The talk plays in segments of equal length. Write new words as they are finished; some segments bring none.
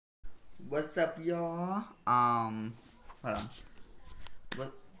What's up, y'all? Hold on.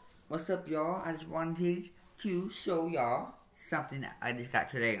 What's up, y'all? I just wanted to show y'all something that I just got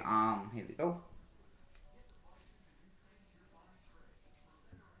today. Here we go.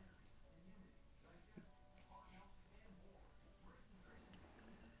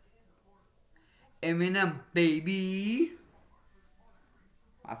 Eminem, baby.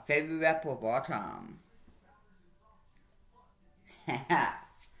 My favorite rapper of all time.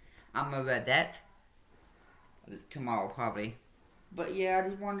 I'm gonna read that tomorrow, probably. But yeah, I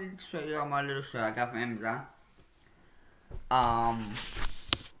just wanted to show y'all my little shirt I got from Amazon.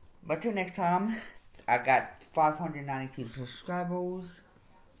 But till next time, I got 592 subscribers.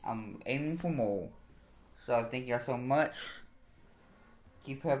 I'm aiming for more. So thank y'all so much.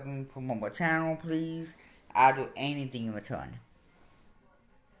 Keep helping me promote my channel, please. I'll do anything in return.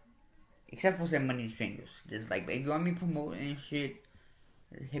 Except for some money to strangers. Just like, if you want me to promote and shit,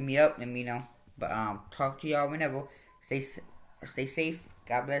 hit me up, let me know. But talk to y'all whenever. Stay safe.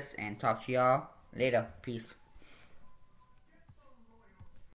 God bless, and talk to y'all later. Peace.